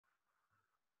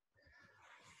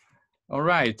All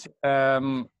right.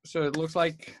 So it looks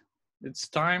like it's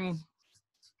time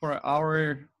for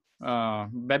our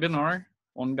webinar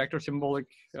on vector symbolic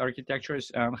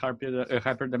architectures and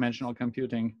hyperdimensional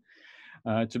computing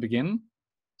to begin.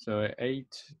 So 8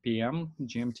 p.m.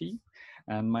 GMT.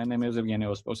 And my name is Evgeny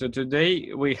Ospo. So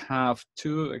today we have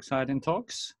two exciting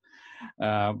talks.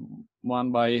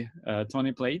 One by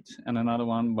Tony Plate and another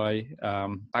one by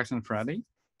Paxton Freddy.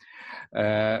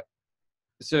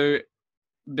 So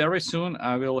very soon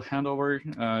I will hand over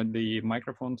the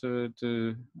microphone to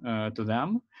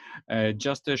them.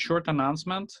 Just a short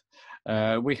announcement.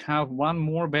 We have one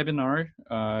more webinar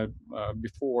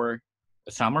before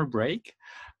summer break.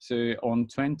 So on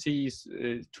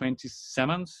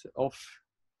 27th of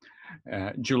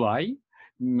July,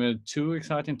 two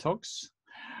exciting talks.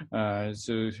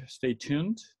 So stay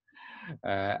tuned.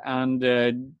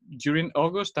 During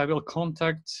August, I will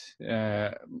contact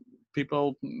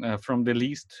people from the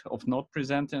list of not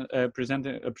presented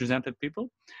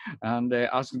people and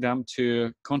ask them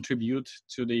to contribute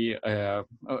to the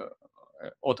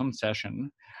autumn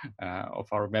session of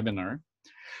our webinar.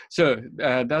 So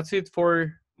that's it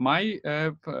for my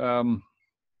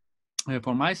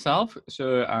for myself.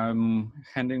 So I'm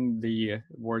handing the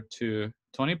word to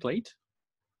Tony Plate.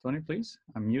 Tony, please.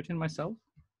 I'm muting myself.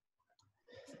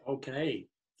 Okay,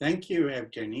 thank you,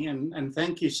 Evgeny, and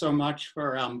thank you so much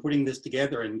for putting this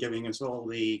together and giving us all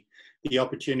the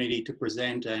opportunity to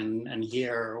present and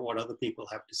hear what other people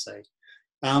have to say.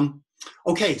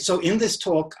 Okay, so in this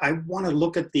talk, I want to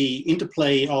look at the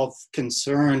interplay of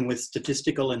concern with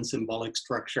statistical and symbolic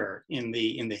structure in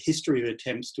the history of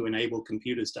attempts to enable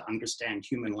computers to understand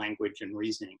human language and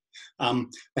reasoning.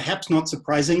 Perhaps not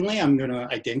surprisingly, I'm going to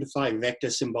identify vector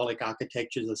symbolic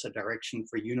architectures as a direction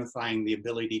for unifying the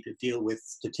ability to deal with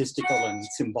statistical and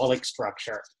symbolic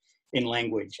structure in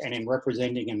language and in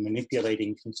representing and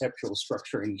manipulating conceptual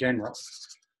structure in general.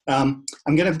 I'm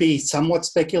going to be somewhat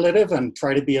speculative and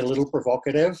try to be a little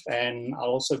provocative, and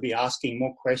I'll also be asking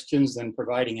more questions than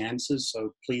providing answers,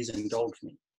 so please indulge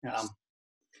me.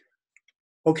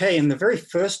 Okay, in the very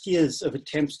first years of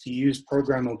attempts to use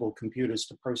programmable computers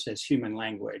to process human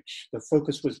language, the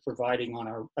focus was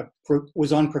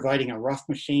on providing a rough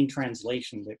machine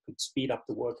translation that could speed up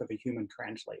the work of a human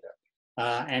translator.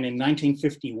 And in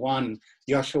 1951,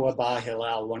 Yoshua Bar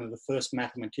Hillel, one of the first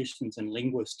mathematicians and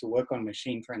linguists to work on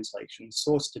machine translation,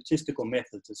 saw statistical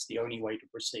methods as the only way to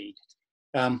proceed.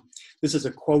 This is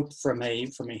a quote from a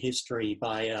history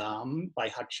by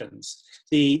Hutchins.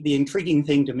 The intriguing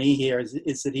thing to me here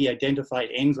is that he identified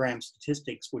n-gram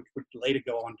statistics, which would later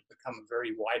go on to become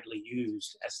very widely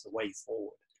used as the way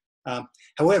forward.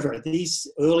 However, these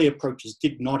early approaches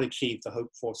did not achieve the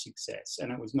hoped for success,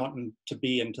 and it was not to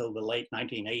be until the late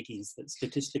 1980s that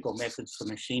statistical methods for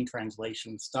machine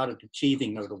translation started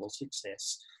achieving notable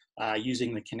success,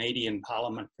 using the Canadian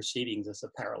Parliament proceedings as a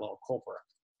parallel corpora.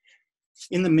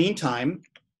 In the meantime,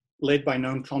 led by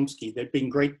Noam Chomsky, there'd been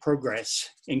great progress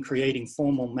in creating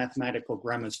formal mathematical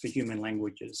grammars for human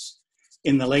languages.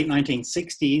 In the late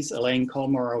 1960s, Elaine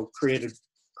Kolmorow created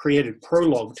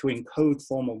Prolog to encode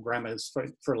formal grammars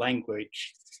for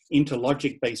language into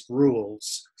logic-based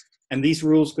rules. And these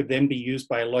rules could then be used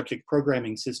by a logic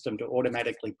programming system to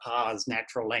automatically parse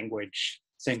natural language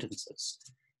sentences.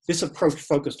 This approach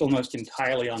focused almost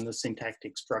entirely on the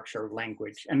syntactic structure of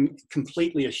language and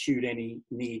completely eschewed any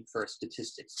need for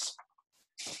statistics.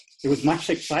 There was much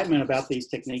excitement about these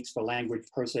techniques for language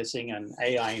processing and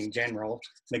AI in general.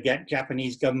 The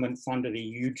Japanese government funded a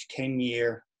huge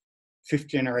 10-year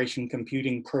fifth-generation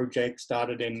computing project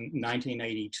started in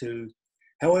 1982.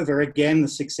 However, again, the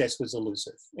success was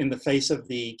elusive. In the face of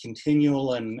the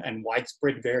continual and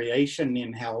widespread variation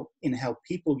in how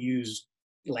people use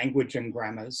language and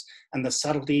grammars and the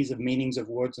subtleties of meanings of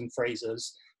words and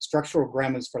phrases, structural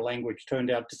grammars for language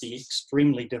turned out to be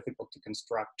extremely difficult to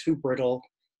construct, too brittle,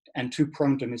 and too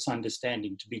prone to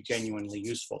misunderstanding to be genuinely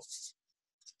useful.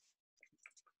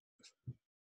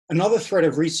 Another thread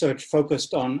of research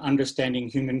focused on understanding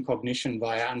human cognition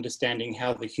via understanding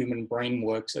how the human brain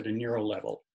works at a neural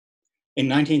level. In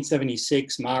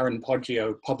 1976, Marr and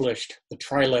Poggio published the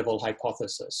tri-level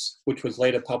hypothesis, which was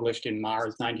later published in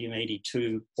Marr's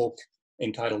 1982 book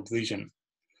entitled Vision.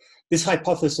 This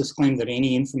hypothesis claimed that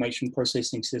any information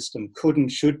processing system could and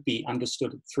should be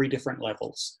understood at three different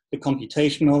levels: the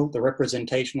computational, the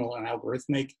representational and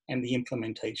algorithmic, and the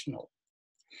implementational.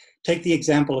 Take the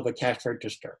example of a cash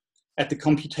register. At the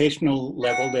computational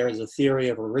level, there is a theory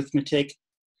of arithmetic.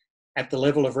 At the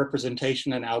level of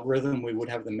representation and algorithm, we would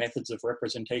have the methods of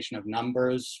representation of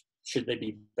numbers, should they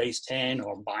be base 10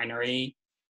 or binary.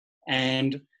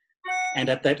 And And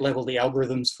at that level, the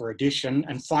algorithms for addition.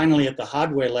 And finally, at the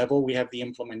hardware level, we have the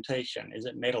implementation. Is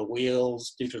it metal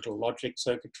wheels, digital logic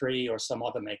circuitry, or some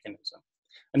other mechanism?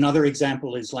 Another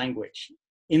example is language.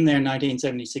 In their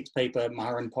 1976 paper,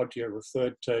 Maher and Poggio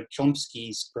referred to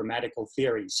Chomsky's grammatical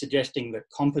theory, suggesting that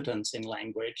competence in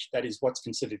language, that is what's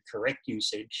considered correct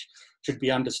usage, should be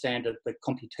understood at the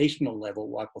computational level,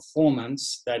 while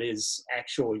performance, that is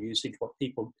actual usage, what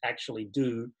people actually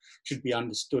do, should be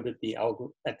understood at the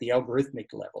algorithmic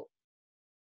level.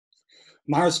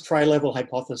 Maher's tri-level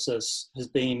hypothesis has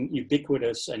been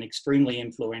ubiquitous and extremely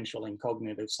influential in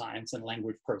cognitive science and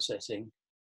language processing,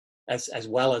 as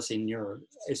well as in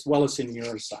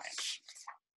neuroscience.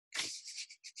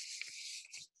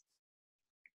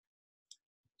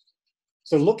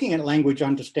 So looking at language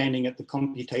understanding at the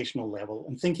computational level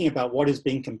and thinking about what is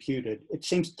being computed, it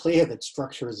seems clear that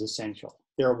structure is essential.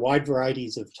 There are wide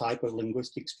varieties of type of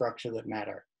linguistic structure that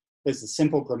matter. There's the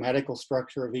simple grammatical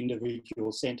structure of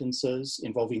individual sentences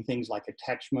involving things like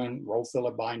attachment, role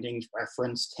filler bindings,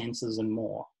 reference, tenses, and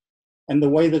more. And the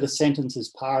way that a sentence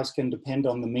is parsed can depend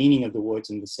on the meaning of the words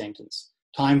in the sentence.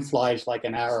 Time flies like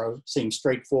an arrow seems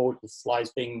straightforward with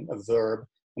flies being a verb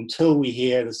until we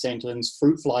hear the sentence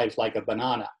fruit flies like a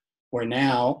banana, where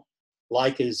now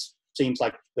like seems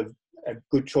like a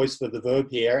good choice for the verb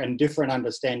here, and different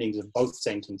understandings of both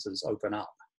sentences open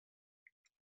up.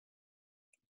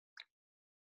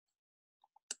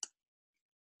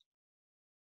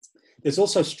 There's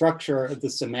also structure of the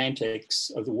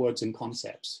semantics of the words and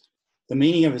concepts. The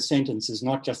meaning of a sentence is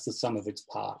not just the sum of its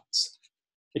parts.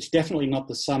 It's definitely not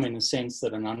the sum in the sense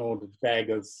that an unordered bag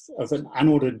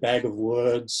of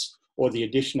words or the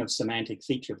addition of semantic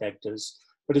feature vectors,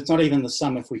 but it's not even the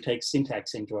sum if we take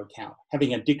syntax into account.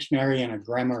 Having a dictionary and a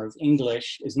grammar of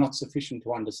English is not sufficient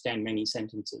to understand many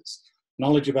sentences.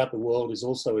 Knowledge about the world is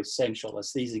also essential,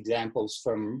 as these examples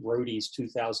from Rhodey's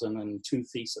 2002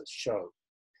 thesis show.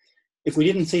 If we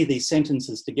didn't see these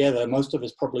sentences together, most of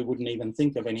us probably wouldn't even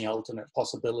think of any alternate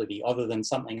possibility other than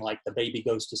something like the baby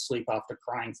goes to sleep after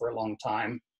crying for a long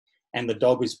time and the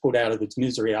dog is put out of its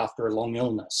misery after a long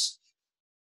illness.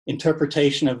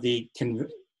 Interpretation of the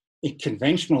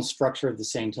conventional structure of the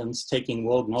sentence, taking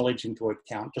world knowledge into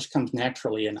account, just comes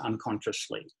naturally and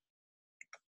unconsciously.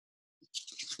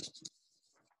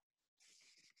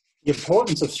 The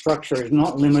importance of structure is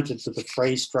not limited to the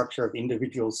phrase structure of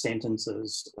individual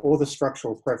sentences or the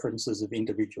structural preferences of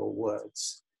individual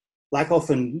words. Lakoff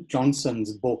and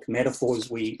Johnson's book, Metaphors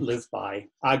We Live By,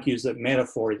 argues that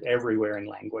metaphor is everywhere in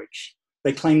language.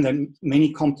 They claim that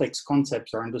many complex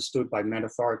concepts are understood by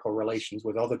metaphorical relations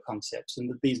with other concepts and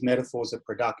that these metaphors are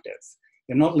productive.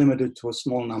 They're not limited to a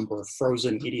small number of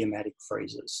frozen idiomatic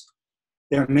phrases.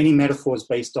 There are many metaphors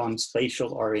based on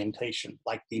spatial orientation,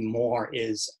 like the more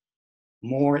is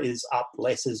up,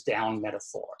 less is down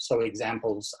metaphor. So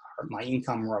examples are, my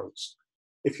income rose.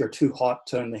 If you're too hot,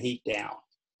 turn the heat down.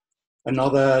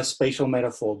 Another spatial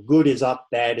metaphor, good is up,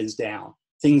 bad is down.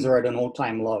 Things are at an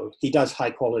all-time low. He does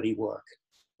high quality work.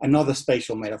 Another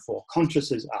spatial metaphor,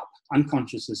 conscious is up,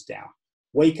 unconscious is down.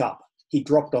 Wake up, he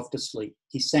dropped off to sleep.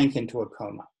 He sank into a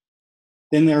coma.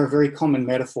 Then there are very common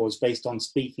metaphors based on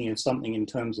speaking of something in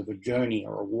terms of a journey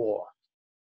or a war.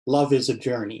 Love is a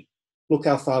journey. Look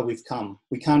how far we've come.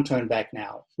 We can't turn back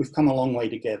now. We've come a long way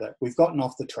together. We've gotten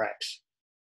off the tracks.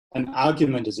 An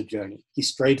argument is a journey. He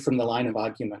strayed from the line of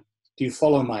argument. Do you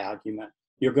follow my argument?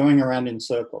 You're going around in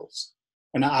circles.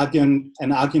 An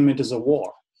argument is a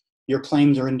war. Your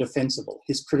claims are indefensible.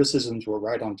 His criticisms were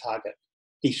right on target.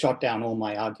 He shot down all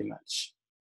my arguments.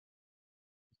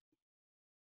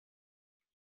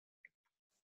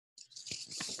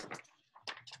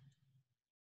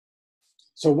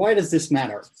 So why does this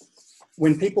matter?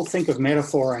 When people think of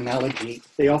metaphor or analogy,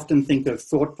 they often think of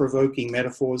thought-provoking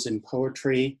metaphors in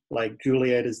poetry, like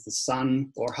Juliet is the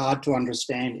sun, or hard to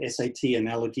understand SAT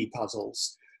analogy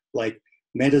puzzles, like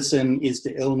medicine is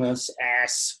to illness,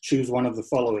 ass, choose one of the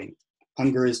following.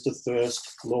 Hunger is to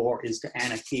thirst, law is to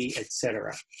anarchy,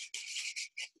 etc.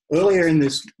 Earlier in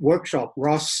this workshop,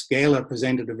 Ross Gayler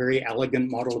presented a very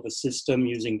elegant model of a system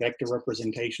using vector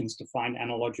representations to find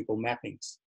analogical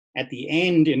mappings. At the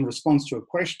end, in response to a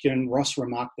question, Ross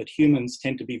remarked that humans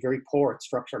tend to be very poor at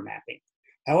structure mapping.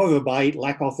 However, by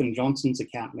Lakoff and Johnson's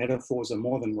account, metaphors are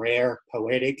more than rare,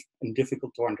 poetic, and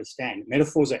difficult to understand.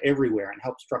 Metaphors are everywhere and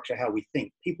help structure how we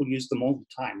think. People use them all the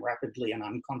time, rapidly and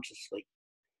unconsciously.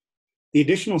 The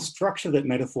additional structure that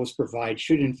metaphors provide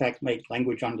should in fact make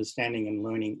language understanding and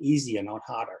learning easier, not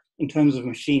harder. In terms of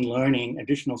machine learning,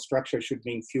 additional structure should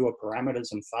mean fewer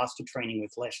parameters and faster training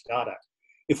with less data.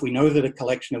 If we know that a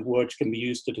collection of words can be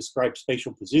used to describe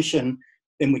spatial position,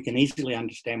 then we can easily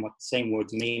understand what the same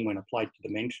words mean when applied to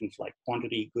dimensions like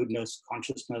quantity, goodness,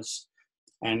 consciousness,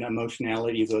 and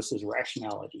emotionality versus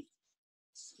rationality.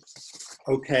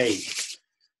 Okay,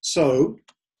 so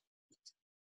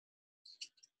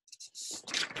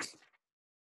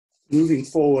moving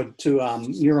forward to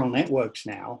neural networks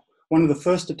now. One of the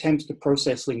first attempts to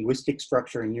process linguistic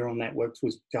structure in neural networks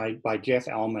was by Jeff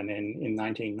Allman in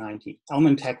 1990.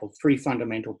 Allman tackled three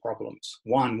fundamental problems.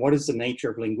 One, what is the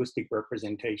nature of linguistic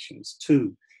representations?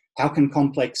 Two, how can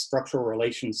complex structural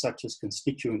relations such as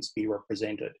constituents be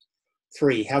represented?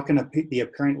 Three, how can the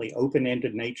apparently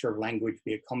open-ended nature of language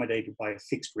be accommodated by a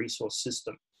fixed resource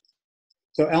system?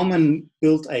 So Allman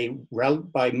built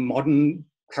by modern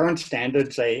current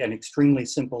standards, an extremely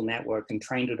simple network and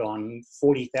trained it on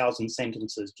 40,000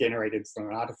 sentences generated from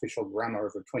an artificial grammar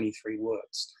over 23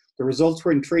 words. The results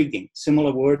were intriguing.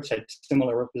 Similar words had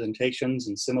similar representations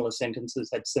and similar sentences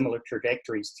had similar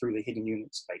trajectories through the hidden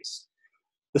unit space.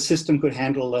 The system could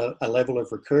handle a level of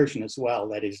recursion as well,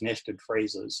 that is nested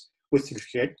phrases, with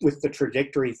the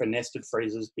trajectory for nested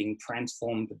phrases being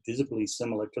transformed visibly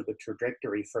similar to the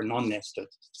trajectory for non-nested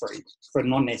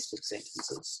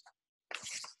sentences.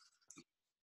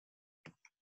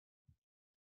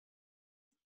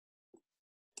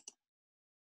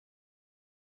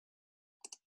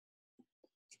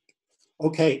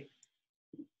 Okay,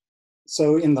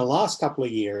 so in the last couple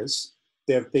of years,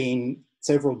 there have been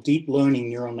several deep learning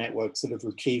neural networks that have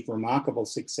achieved remarkable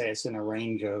success in a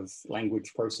range of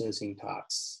language processing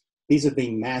tasks. These have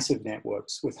been massive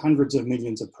networks with hundreds of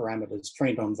millions of parameters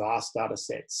trained on vast data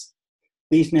sets.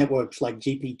 These networks like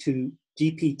GPT-2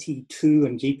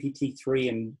 and GPT-3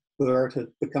 and BERT have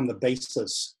become the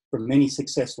basis for many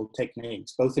successful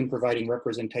techniques, both in providing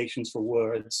representations for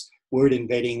words, word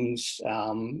embeddings,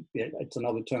 it's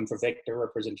another term for vector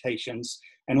representations,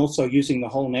 and also using the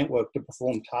whole network to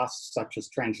perform tasks such as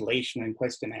translation and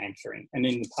question answering. And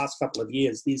in the past couple of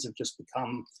years, these have just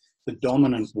become the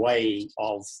dominant way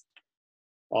of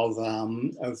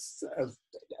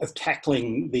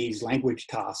tackling these language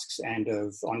tasks and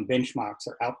on benchmarks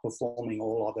are outperforming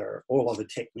all other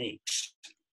techniques.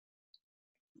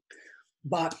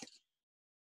 But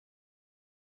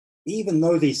even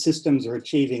though these systems are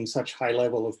achieving such high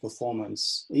level of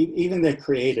performance, even their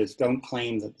creators don't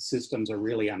claim that the systems are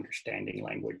really understanding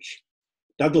language.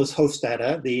 Douglas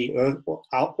Hofstadter, the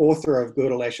author of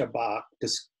Gödel, Escher, Bach,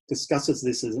 discusses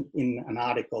this in an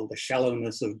article, The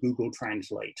Shallowness of Google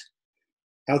Translate,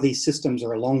 how these systems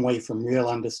are a long way from real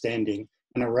understanding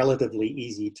and are relatively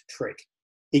easy to trick.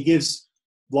 He gives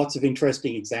lots of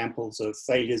interesting examples of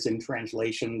failures in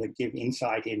translation that give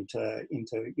insight into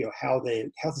how the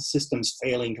system's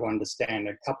failing to understand,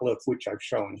 a couple of which I've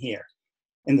shown here.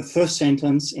 In the first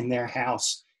sentence, in their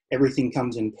house, everything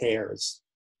comes in pairs.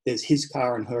 There's his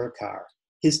car and her car,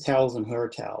 his towels and her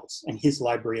towels, and his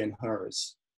library and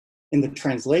hers. In the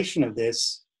translation of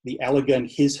this, the elegant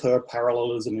his-her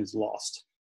parallelism is lost,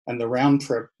 and the round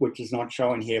trip, which is not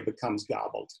shown here, becomes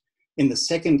garbled. In the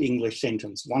second English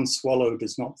sentence, one swallow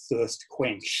does not thirst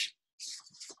quench.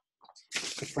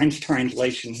 The French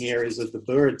translation here is of the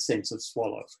bird sense of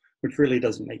swallow, which really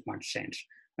doesn't make much sense.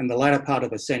 And the latter part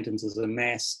of the sentence is a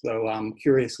mess, though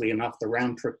curiously enough, the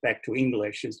round trip back to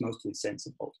English is mostly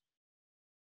sensible.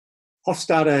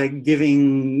 Hofstadter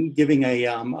giving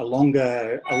a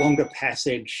longer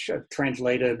passage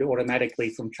translated automatically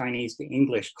from Chinese to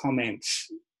English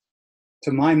comments,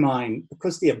 to my mind,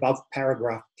 because the above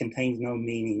paragraph contains no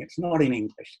meaning, it's not in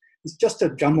English. It's just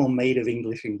a jumble made of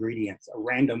English ingredients, a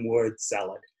random word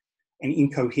salad, an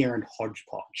incoherent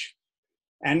hodgepodge.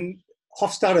 And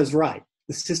Hofstadter's right,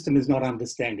 the system is not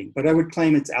understanding, but I would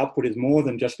claim its output is more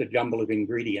than just a jumble of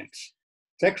ingredients.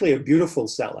 It's actually a beautiful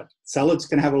salad. Salads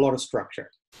can have a lot of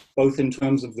structure, both in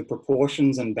terms of the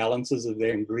proportions and balances of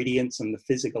their ingredients and the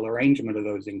physical arrangement of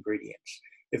those ingredients.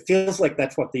 It feels like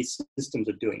that's what these systems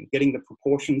are doing, getting the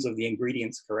proportions of the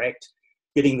ingredients correct,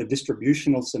 getting the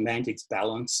distributional semantics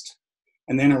balanced,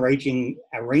 and then arranging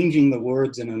the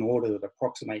words in an order that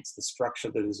approximates the structure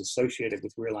that is associated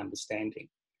with real understanding.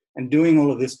 And doing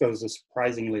all of this goes a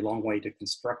surprisingly long way to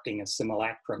constructing a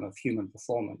simulacrum of human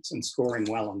performance and scoring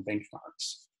well on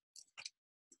benchmarks.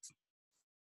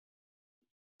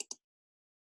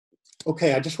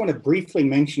 Okay, I just want to briefly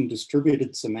mention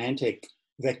distributed semantic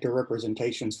vector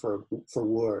representations for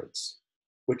words,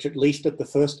 which at least at the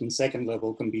first and second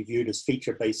level can be viewed as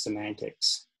feature-based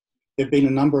semantics. There have been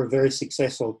a number of very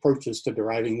successful approaches to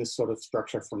deriving this sort of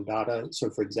structure from data.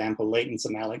 So for example, latent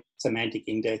semantic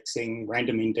indexing,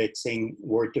 random indexing,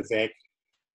 word2vec.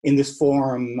 In this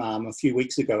forum a few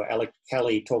weeks ago, Alec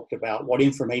Kelly talked about what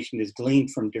information is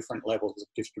gleaned from different levels of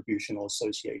distributional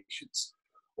associations.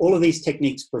 All of these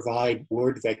techniques provide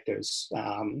word vectors,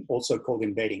 also called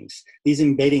embeddings. These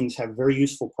embeddings have very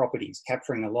useful properties,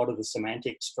 capturing a lot of the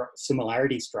semantic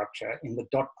similarity structure in the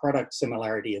dot product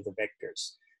similarity of the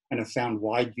vectors, and have found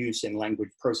wide use in language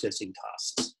processing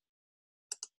tasks.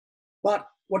 But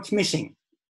what's missing?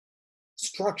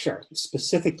 Structure.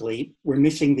 Specifically, we're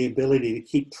missing the ability to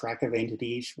keep track of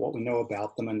entities, what we know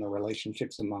about them and the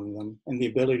relationships among them, and the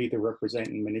ability to represent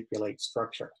and manipulate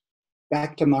structure.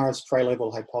 Back to Mara's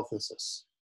tri-level hypothesis.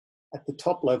 At the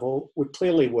top level, we're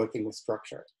clearly working with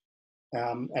structure.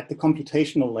 At the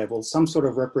computational level, some sort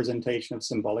of representation of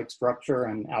symbolic structure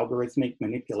and algorithmic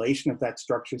manipulation of that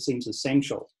structure seems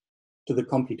essential to the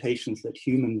computations that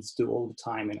humans do all the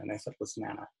time in an effortless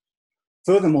manner.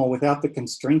 Furthermore, without the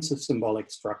constraints of symbolic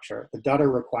structure, the data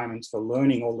requirements for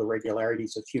learning all the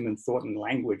regularities of human thought and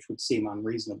language would seem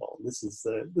unreasonable. This is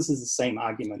the same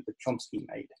argument that Chomsky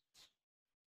made.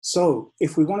 So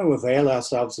if we want to avail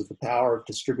ourselves of the power of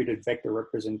distributed vector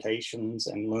representations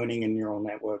and learning in neural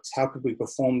networks, how could we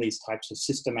perform these types of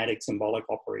systematic symbolic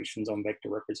operations on vector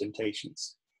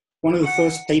representations? One of the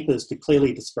first papers to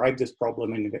clearly describe this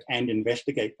problem and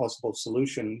investigate possible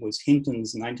solution was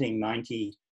Hinton's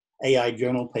 1990 AI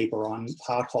journal paper on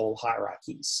part-whole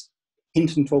hierarchies.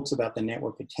 Hinton talks about the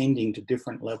network attending to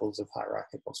different levels of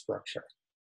hierarchical structure.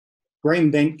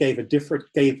 Graham Bent gave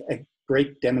a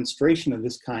great demonstration of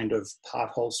this kind of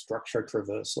part-whole structure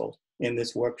traversal in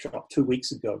this workshop 2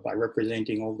 weeks ago by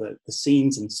representing all the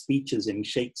scenes and speeches in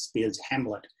Shakespeare's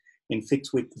Hamlet in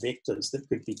fixed-width vectors that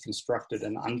could be constructed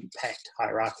and unpacked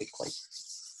hierarchically.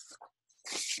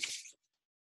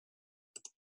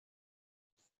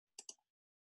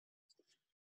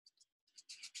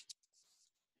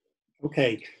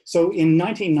 Okay, so in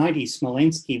 1990,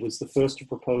 Smolensky was the first to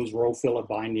propose role filler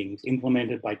bindings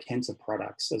implemented by tensor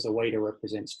products as a way to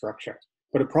represent structure.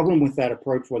 But a problem with that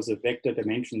approach was that vector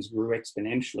dimensions grew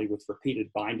exponentially with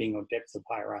repeated binding or depth of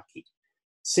hierarchy.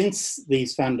 Since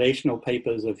these foundational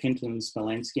papers of Hinton and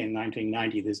Smolensky in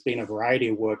 1990, there's been a variety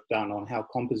of work done on how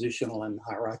compositional and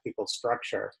hierarchical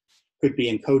structure could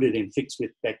be encoded in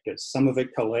fixed-width vectors, some of it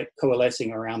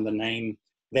coalescing around the name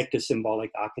vector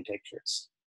symbolic architectures.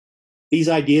 These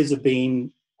ideas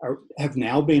have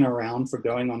now been around for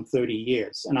going on 30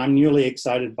 years, and I'm newly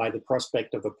excited by the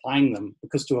prospect of applying them,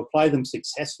 because to apply them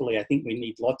successfully, I think we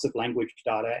need lots of language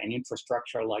data and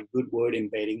infrastructure like good word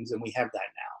embeddings, and we have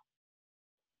that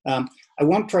now. I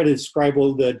won't try to describe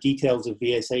all the details of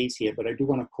VSAs here, but I do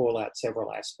want to call out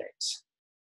several aspects.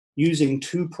 Using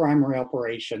two primary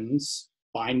operations,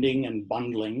 binding and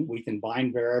bundling, we can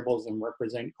bind variables and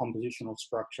represent compositional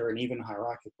structure and even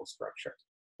hierarchical structure.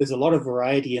 There's a lot of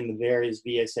variety in the various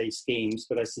VSA schemes,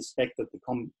 but I suspect that the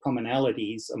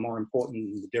commonalities are more important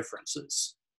than the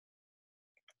differences.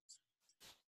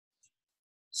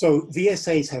 So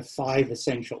VSAs have 5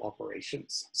 essential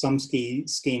operations. Some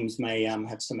schemes may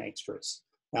have some extras.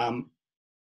 The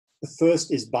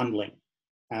first is bundling.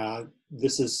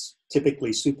 This is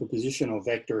typically superposition or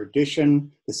vector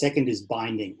addition. The second is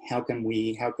binding. How can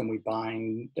we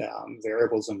bind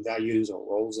variables and values or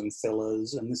roles and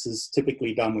fillers? And this is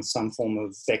typically done with some form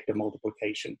of vector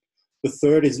multiplication. The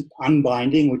third is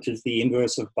unbinding, which is the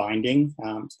inverse of binding.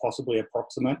 It's possibly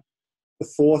approximate. The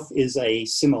fourth is a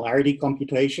similarity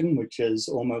computation, which is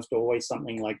almost always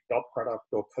something like dot product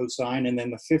or cosine. And then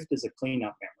the fifth is a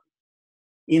cleanup memory.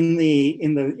 In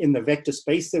the vector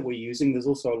space that we're using, there's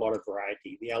also a lot of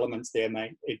variety. The elements there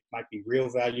might be real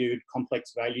valued,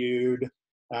 complex valued,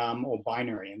 or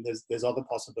binary. And there's other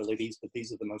possibilities, but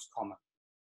these are the most common.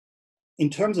 In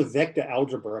terms of vector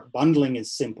algebra, bundling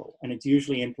is simple, and it's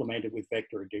usually implemented with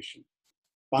vector addition.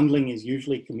 Bundling is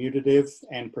usually commutative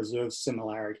and preserves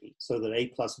similarity, so that A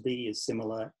plus B is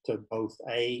similar to both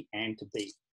A and to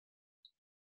B.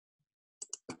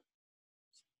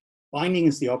 Binding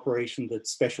is the operation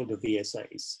that's special to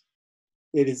VSAs.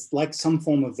 It is like some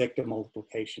form of vector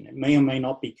multiplication. It may or may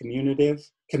not be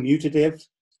commutative,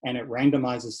 and it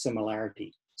randomizes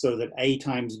similarity, so that A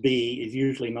times B is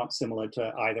usually not similar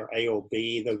to either A or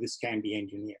B, though this can be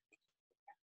engineered.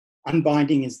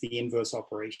 Unbinding is the inverse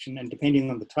operation, and depending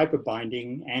on the type of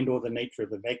binding and or the nature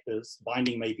of the vectors,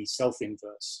 binding may be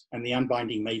self-inverse, and the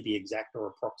unbinding may be exact or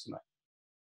approximate.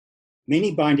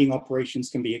 Many binding operations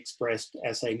can be expressed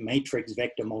as a matrix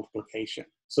vector multiplication,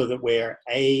 so that where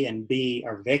A and B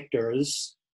are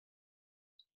vectors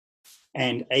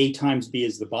and A times B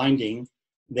is the binding,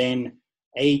 then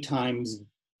A times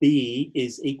B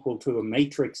is equal to a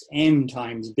matrix M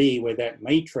times B, where that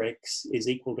matrix is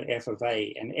equal to F of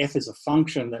A, and F is a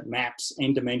function that maps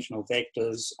n-dimensional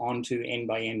vectors onto n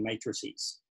by n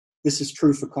matrices. This is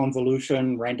true for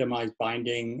convolution, randomized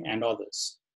binding, and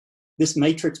others. This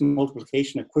matrix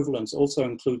multiplication equivalence also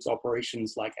includes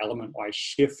operations like element-wise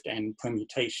shift and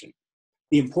permutation.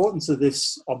 The importance of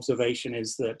this observation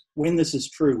is that when this is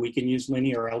true, we can use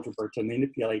linear algebra to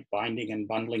manipulate binding and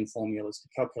bundling formulas to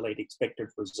calculate expected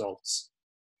results.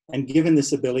 And given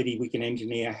this ability, we can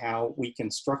engineer how we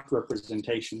construct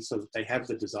representations so that they have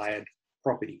the desired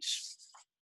properties.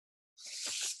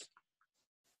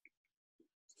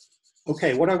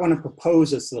 Okay, what I want to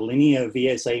propose as the linear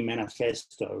VSA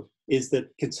manifesto is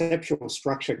that conceptual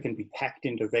structure can be packed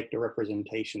into vector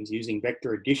representations using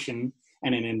vector addition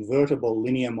and an invertible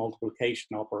linear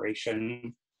multiplication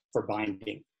operation for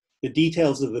binding. The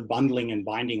details of the bundling and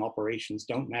binding operations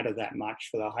don't matter that much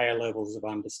for the higher levels of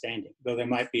understanding, though they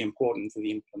might be important for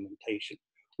the implementation.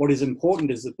 What is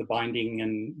important is that the binding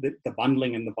and the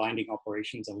bundling and the binding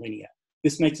operations are linear.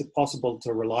 This makes it possible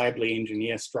to reliably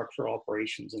engineer structural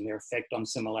operations and their effect on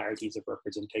similarities of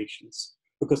representations,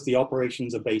 because the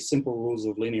operations obey simple rules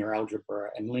of linear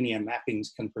algebra and linear mappings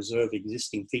can preserve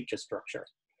existing feature structure.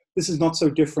 This is not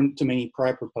so different to many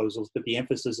prior proposals, but the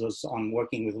emphasis is on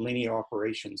working with linear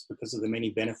operations because of the many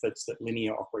benefits that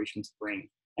linear operations bring,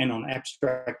 and on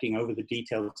abstracting over the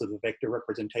details of the vector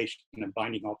representation and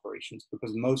binding operations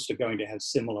because most are going to have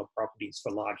similar properties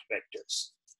for large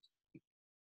vectors.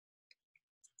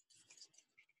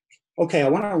 Okay, I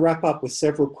want to wrap up with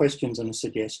several questions and a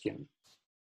suggestion.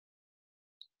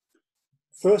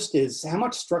 First is, how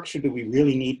much structure do we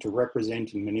really need to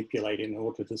represent and manipulate in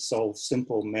order to solve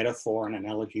simple metaphor and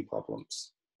analogy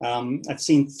problems? I've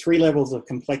seen three levels of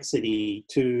complexity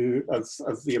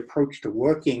of the approach to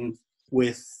working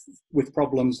with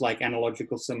problems like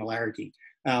analogical similarity.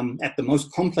 At the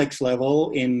most complex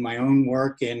level, in my own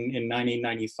work in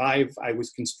 1995, I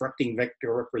was constructing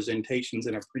vector representations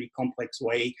in a pretty complex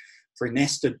way for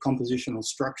nested compositional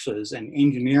structures and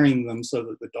engineering them so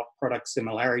that the dot product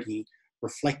similarity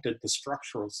reflected the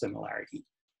structural similarity.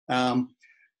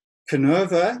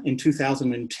 Canova in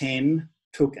 2010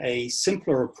 took a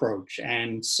simpler approach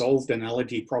and solved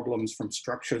analogy problems from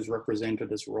structures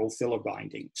represented as roll filler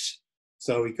bindings.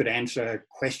 So we could answer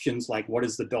questions like, what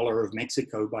is the dollar of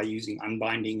Mexico, by using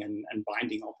unbinding and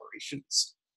binding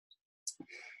operations.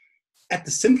 At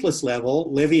the simplest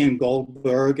level, Levy and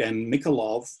Goldberg and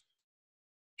Mikolov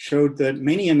showed that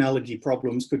many analogy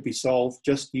problems could be solved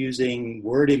just using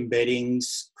word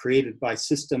embeddings created by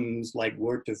systems like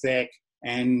Word2Vec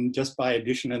and just by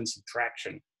addition and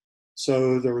subtraction.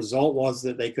 So the result was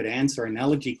that they could answer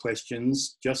analogy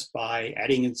questions just by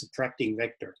adding and subtracting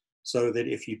vector. So that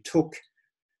if you took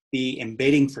the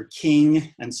embedding for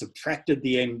king and subtracted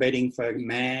the embedding for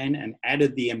man and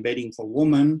added the embedding for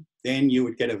woman, then you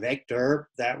would get a vector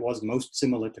that was most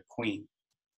similar to queen.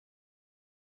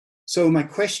 So my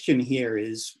question here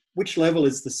is, which level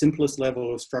is the simplest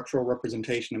level of structural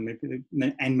representation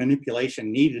and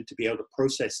manipulation needed to be able to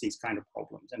process these kind of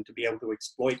problems and to be able to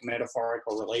exploit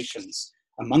metaphorical relations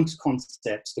amongst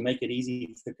concepts to make it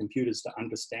easy for computers to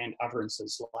understand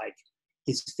utterances like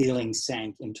his feelings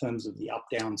sank in terms of the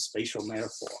up-down spatial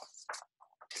metaphor?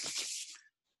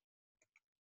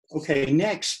 Okay,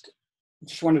 next, I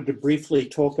just wanted to briefly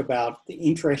talk about the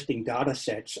interesting data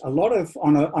sets. On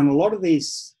a lot of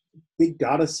these big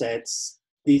data sets,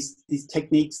 these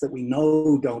techniques that we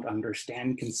know don't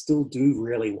understand can still do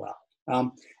really well.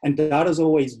 And data has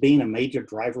always been a major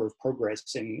driver of progress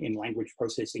in language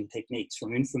processing techniques,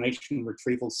 from information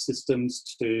retrieval systems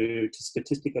to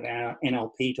statistical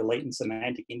NLP to latent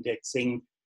semantic indexing,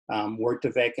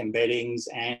 Word2Vec embeddings,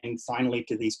 and finally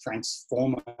to these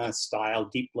transformer-style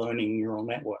deep learning neural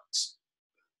networks.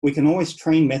 We can always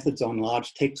train methods on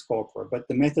large text corpora, but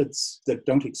the methods that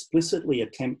don't explicitly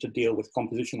attempt to deal with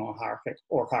compositional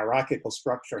or hierarchical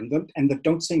structure and that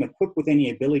don't seem equipped with any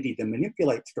ability to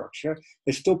manipulate structure,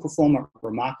 they still perform at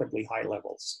remarkably high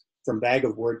levels, from bag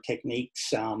of word techniques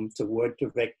to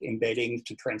Word2Vec embeddings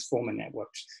to transformer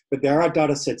networks. But there are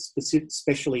data sets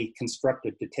specially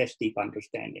constructed to test deep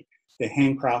understanding. They're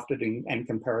handcrafted and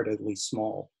comparatively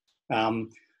small.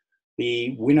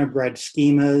 The Winograd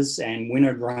schemas and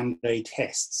Winogrande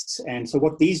tests. And so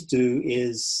what these do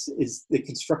is they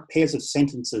construct pairs of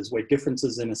sentences where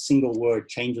differences in a single word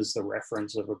changes the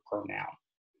reference of a pronoun.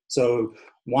 So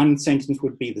one sentence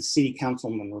would be, the city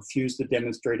councilman refused the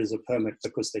demonstrators a permit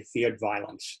because they feared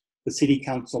violence. The city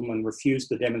councilman refused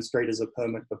the demonstrators a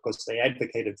permit because they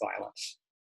advocated violence.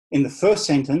 In the first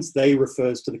sentence, they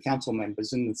refers to the council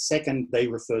members. In the second, they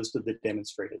refers to the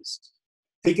demonstrators.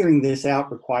 Figuring this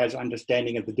out requires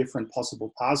understanding of the different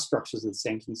possible parse structures of the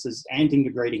sentences and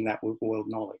integrating that with world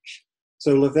knowledge.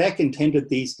 So Levesque intended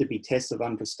these to be tests of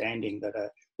understanding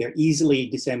that They're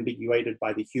easily disambiguated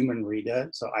by the human reader.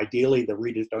 So ideally, the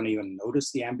readers don't even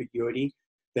notice the ambiguity.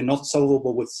 They're not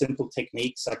solvable with simple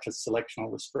techniques such as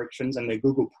selectional restrictions, and they're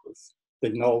Google-proof.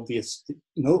 There's no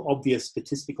obvious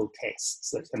statistical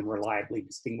tests that can reliably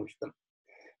distinguish them.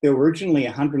 There were originally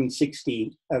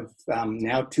 160 of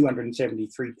now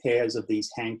 273 pairs of these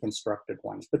hand-constructed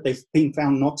ones, but they've been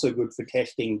found not so good for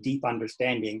testing deep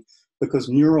understanding because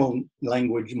neural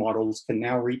language models can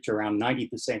now reach around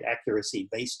 90% accuracy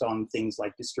based on things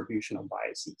like distributional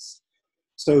biases.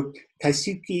 So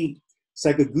Keisuke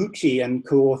Sakaguchi and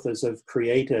co-authors have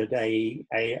created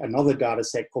another data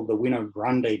set called the Winner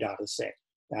Grande data set.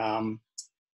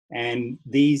 And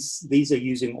these are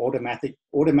using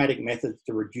automatic methods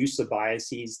to reduce the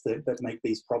biases that make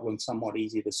these problems somewhat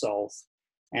easy to solve.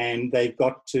 And they've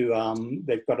got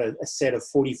a set of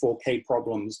 44K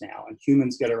problems now, and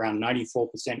humans get around 94%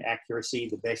 accuracy.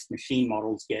 The best machine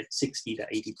models get 60 to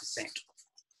 80%.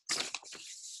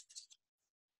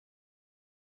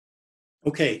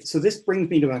 Okay, so this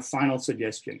brings me to my final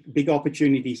suggestion. Big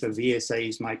opportunity for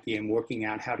VSAs might be in working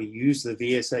out how to use the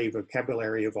VSA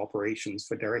vocabulary of operations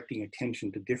for directing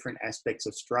attention to different aspects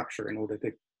of structure in order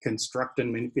to construct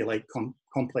and manipulate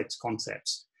complex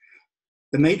concepts.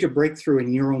 The major breakthrough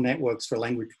in neural networks for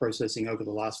language processing over the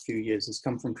last few years has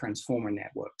come from transformer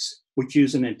networks, which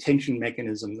use an attention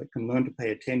mechanism that can learn to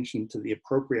pay attention to the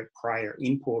appropriate prior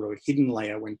input or hidden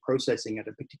layer when processing at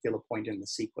a particular point in the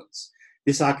sequence.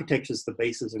 This architecture is the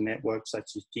basis of networks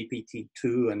such as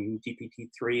GPT-2 and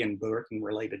GPT-3 and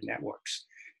Burton-related networks.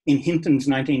 In Hinton's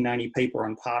 1990 paper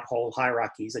on part-whole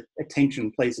hierarchies,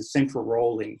 attention plays a central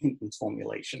role in Hinton's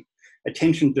formulation.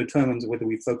 Attention determines whether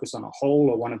we focus on a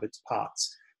whole or one of its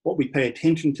parts. What we pay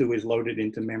attention to is loaded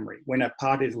into memory. When a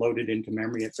part is loaded into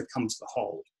memory, it becomes the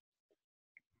whole.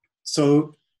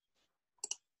 So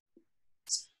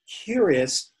it's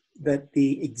curious that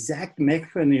the exact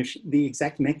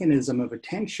mechanism of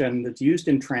attention that's used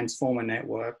in transformer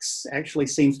networks actually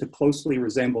seems to closely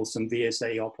resemble some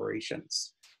VSA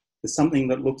operations. There's something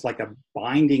that looks like a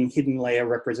binding hidden layer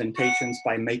representations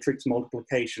by matrix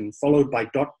multiplication, followed by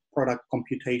dot product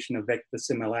computation of vector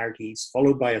similarities,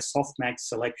 followed by a softmax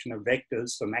selection of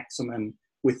vectors for maximum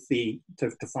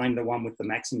to find the one with the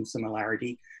maximum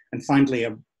similarity, and finally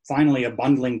a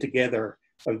bundling together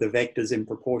of the vectors in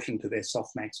proportion to their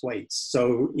softmax weights.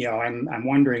 So, you know, I'm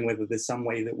wondering whether there's some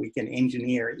way that we can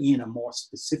engineer in a more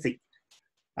specific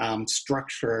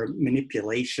structure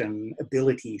manipulation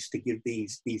abilities to give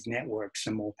these networks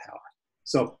some more power.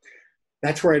 So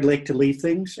that's where I'd like to leave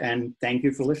things, and thank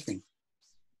you for listening.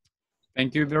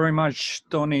 Thank you very much,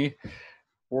 Tony,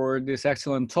 for this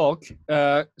excellent talk.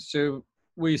 So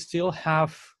we still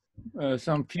have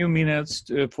some few minutes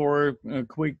for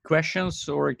quick questions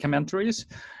or commentaries.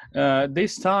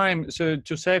 This time, so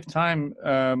to save time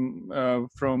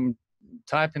from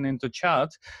typing into chat,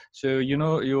 so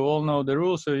you all know the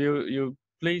rules, so you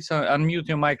please unmute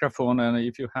your microphone, and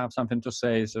if you have something to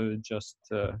say, so just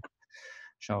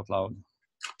shout loud.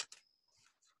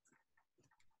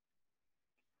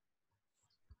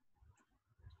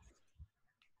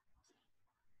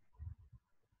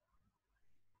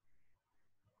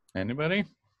 Anybody?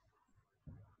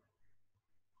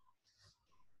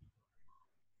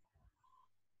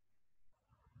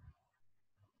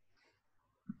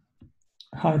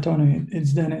 Hi, Tony,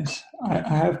 it's Dennis. I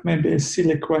have maybe a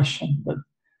silly question, but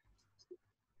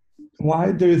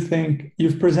why do you think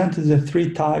you've presented the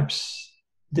different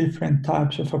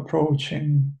types of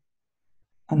approaching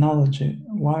analogy?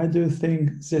 Why do you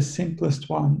think the simplest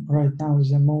one right now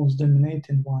is the most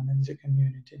dominating one in the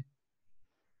community?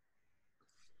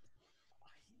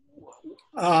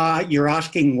 You're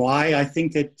asking why I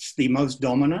think it's the most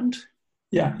dominant?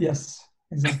 Yeah, yes,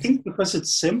 exactly. I think because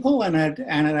it's simple and it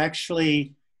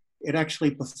actually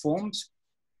performs.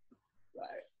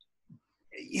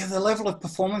 Yeah, the level of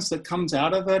performance that comes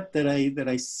out of it that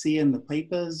I see in the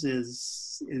papers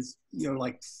is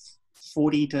like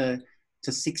 40 to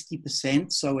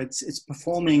 60%. So it's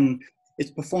performing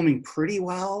pretty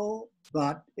well,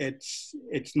 but it's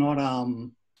not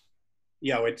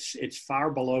it's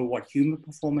far below what human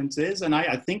performance is, and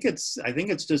I think it's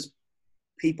just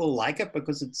people like it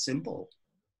because it's simple,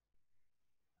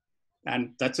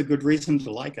 and that's a good reason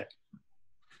to like it.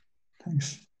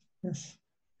 Thanks. Yes.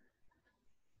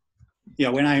 Yeah,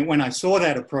 when I saw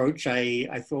that approach,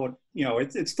 I thought,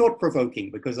 it's thought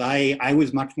provoking, because I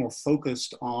was much more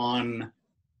focused on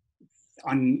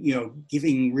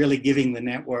giving the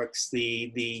networks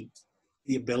the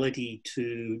ability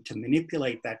to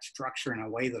manipulate that structure in a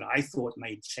way that I thought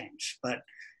made sense. But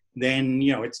then,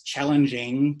 it's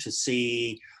challenging to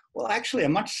see Well, actually, a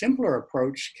much simpler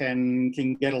approach can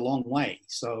get a long way.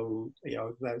 So,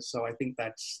 so I think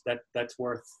that's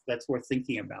worth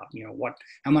thinking about.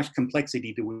 How much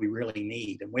complexity do we really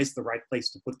need, and where's the right place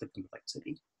to put the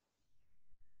complexity?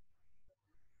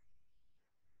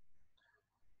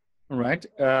 All right.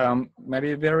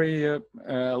 Maybe a very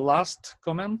last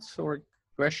comment or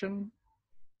question.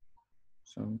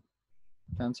 So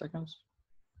 10 seconds.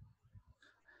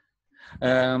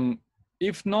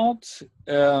 If not,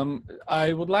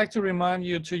 I would like to remind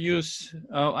you to use,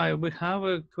 we have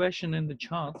a question in the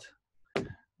chat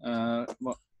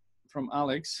from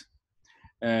Alex.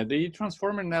 The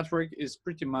transformer network is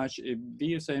pretty much a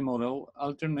VSA model,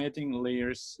 alternating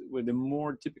layers with a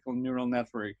more typical neural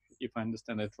network, if I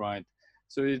understand it right.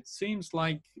 So it seems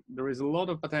like there is a lot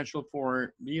of potential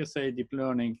for VSA deep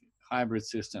learning hybrid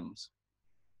systems.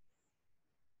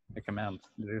 A comment.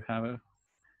 Do you have a?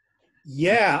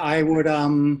 Yeah, I would.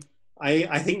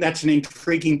 I think that's an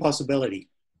intriguing possibility.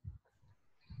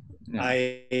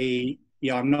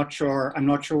 Yeah. I'm not sure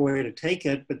where to take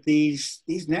it, but these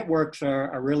networks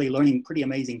are really learning pretty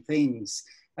amazing things,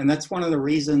 and that's one of the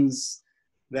reasons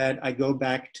that I go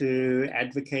back to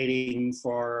advocating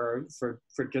for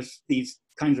just these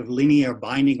kinds of linear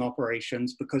binding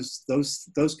operations, because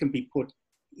those can be put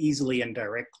easily and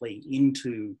directly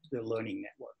into the learning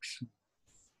networks.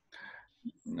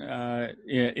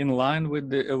 Yeah, in line with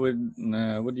the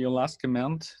with your last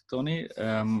comment, Tony,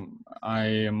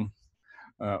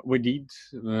 we did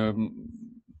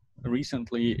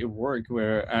recently work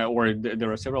where,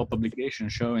 there are several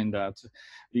publications showing that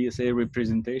VSA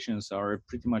representations are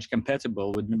pretty much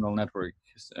compatible with neural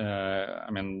networks.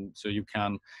 I mean, so you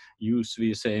can use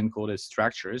VSA encoded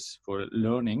structures for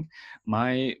learning.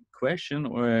 My question,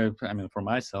 I mean, for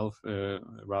myself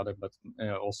rather, but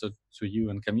also to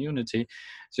you and community,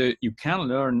 so you can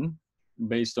learn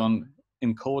based on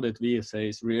encoded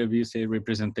VSA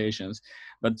representations,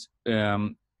 but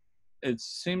it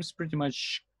seems pretty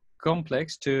much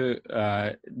complex to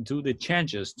do the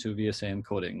changes to VSA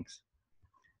encodings.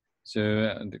 So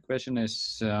the question is,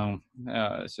 so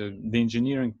the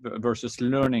engineering versus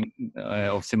learning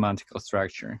of semantical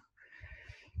structure.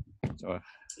 So,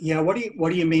 yeah, what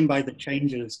do you mean by the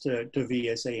changes to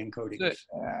VSA encodings?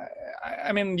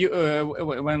 I mean,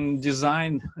 when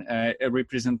design a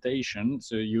representation,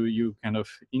 so you kind of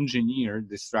engineer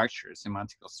the structure,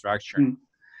 semantical structure. Mm.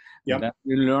 Yeah. That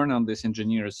you learn on this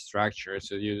engineered structure,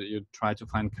 so you try to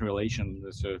find correlation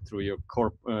through your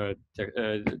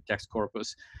text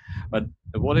corpus. But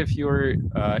what if your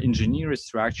engineered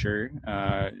structure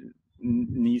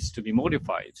needs to be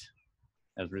modified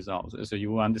as a result? So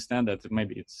you understand that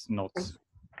maybe it's not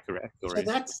correct. Or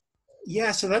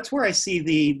so that's where I see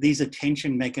these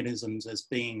attention mechanisms as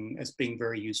being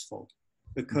very useful,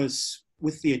 because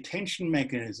with the attention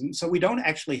mechanism, so we don't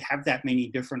actually have that many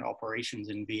different operations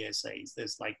in VSAs.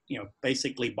 There's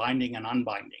basically binding and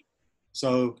unbinding.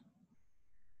 So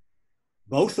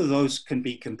both of those can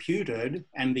be computed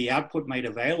and the output made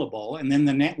available, and then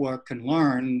the network can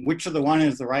learn which of the one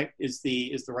is the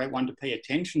right one to pay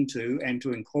attention to and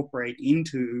to incorporate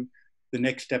into the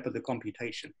next step of the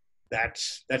computation.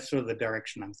 That's sort of the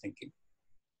direction I'm thinking.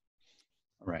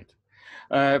 All right.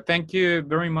 Thank you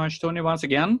very much, Tony, once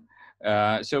again.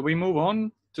 So we move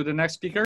on to the next speaker.